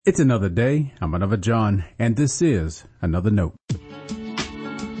It's another day. I'm another John, and this is Another Note.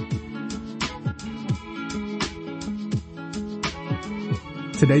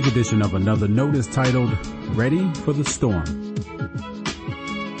 Today's edition of Another Note is titled, Ready for the Storm.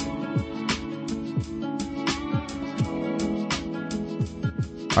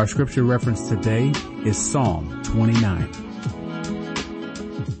 Our scripture reference today is Psalm 29.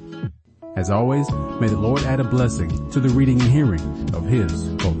 As always, may the Lord add a blessing to the reading and hearing of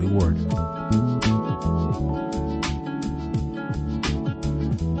His holy word.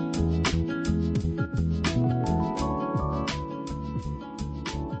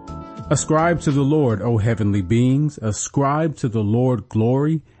 Ascribe to the Lord, O heavenly beings, ascribe to the Lord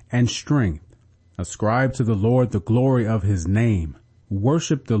glory and strength. Ascribe to the Lord the glory of His name.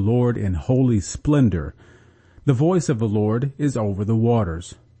 Worship the Lord in holy splendor. The voice of the Lord is over the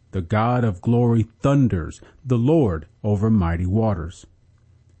waters. The God of glory thunders, the Lord over mighty waters.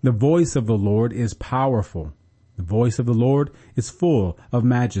 The voice of the Lord is powerful. The voice of the Lord is full of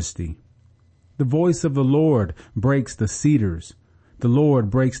majesty. The voice of the Lord breaks the cedars. The Lord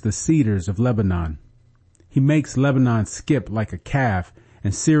breaks the cedars of Lebanon. He makes Lebanon skip like a calf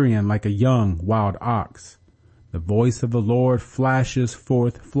and Syrian like a young wild ox. The voice of the Lord flashes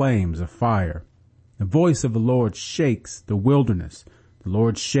forth flames of fire. The voice of the Lord shakes the wilderness. The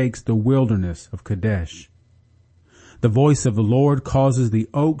Lord shakes the wilderness of Kadesh. The voice of the Lord causes the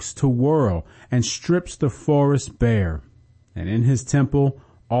oaks to whirl and strips the forest bare. And in His temple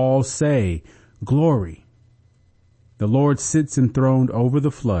all say, Glory. The Lord sits enthroned over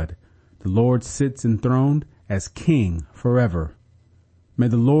the flood. The Lord sits enthroned as King forever. May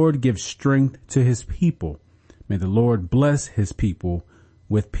the Lord give strength to His people. May the Lord bless His people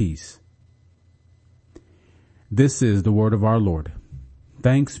with peace. This is the word of our Lord.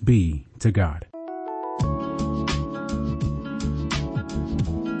 Thanks be to God.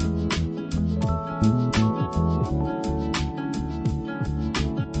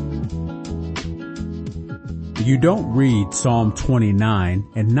 You don't read Psalm 29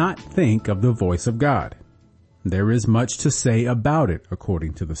 and not think of the voice of God. There is much to say about it,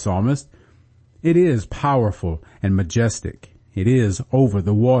 according to the psalmist. It is powerful and majestic. It is over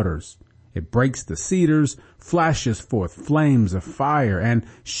the waters. It breaks the cedars, flashes forth flames of fire, and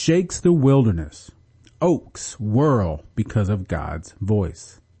shakes the wilderness. Oaks whirl because of God's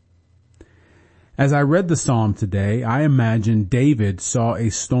voice. As I read the psalm today, I imagined David saw a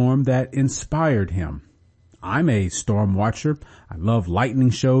storm that inspired him. I'm a storm watcher. I love lightning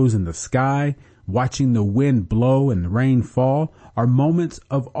shows in the sky. Watching the wind blow and the rain fall are moments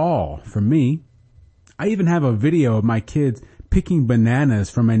of awe for me. I even have a video of my kids picking bananas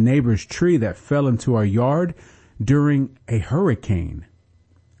from a neighbor's tree that fell into our yard during a hurricane.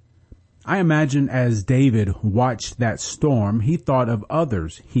 I imagine as David watched that storm, he thought of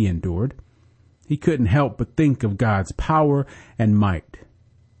others he endured. He couldn't help but think of God's power and might.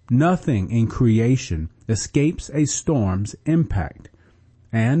 Nothing in creation escapes a storm's impact,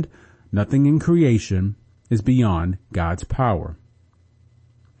 and nothing in creation is beyond God's power.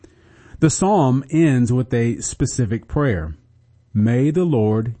 The psalm ends with a specific prayer. May the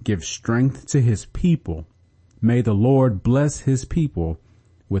Lord give strength to His people. May the Lord bless His people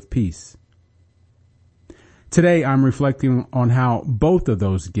with peace. Today I'm reflecting on how both of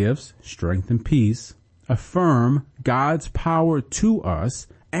those gifts, strength and peace, affirm God's power to us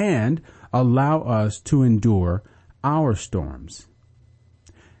and allow us to endure our storms.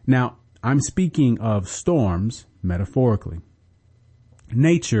 Now, I'm speaking of storms metaphorically.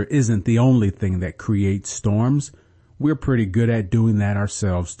 Nature isn't the only thing that creates storms. We're pretty good at doing that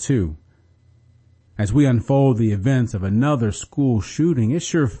ourselves too. As we unfold the events of another school shooting, it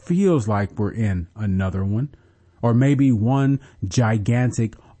sure feels like we're in another one, or maybe one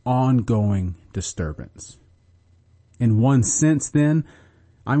gigantic ongoing disturbance. In one sense then,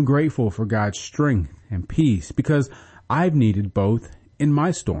 I'm grateful for God's strength and peace because I've needed both in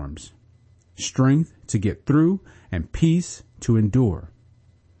my storms. Strength to get through and peace to endure.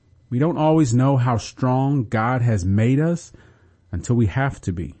 We don't always know how strong God has made us until we have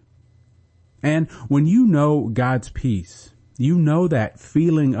to be. And when you know God's peace, you know that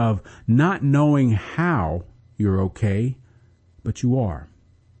feeling of not knowing how you're okay, but you are.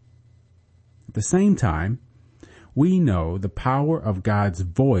 At the same time, we know the power of God's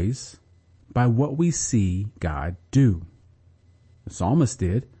voice by what we see God do. The psalmist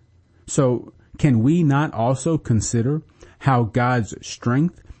did. So can we not also consider how God's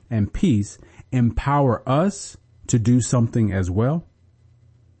strength and peace empower us to do something as well?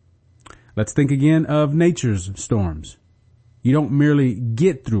 Let's think again of nature's storms. You don't merely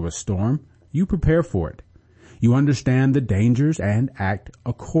get through a storm, you prepare for it. You understand the dangers and act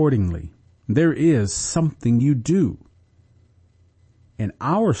accordingly. There is something you do. In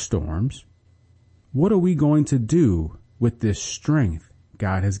our storms, what are we going to do with this strength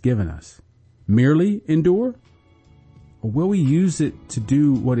God has given us? Merely endure? Or will we use it to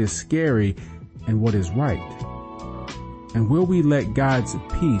do what is scary and what is right? And will we let God's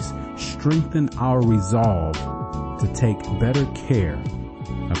peace strengthen our resolve to take better care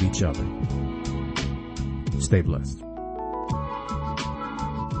of each other? Stay blessed.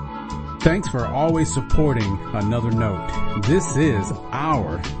 Thanks for always supporting Another Note. This is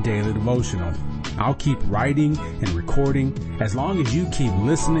our daily devotional. I'll keep writing and recording as long as you keep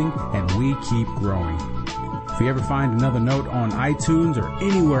listening and we keep growing. If you ever find Another Note on iTunes or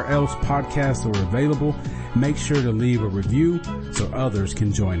anywhere else podcasts are available, make sure to leave a review so others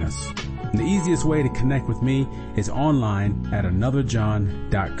can join us. And the easiest way to connect with me is online at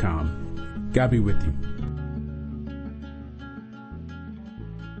anotherjohn.com. God be with you.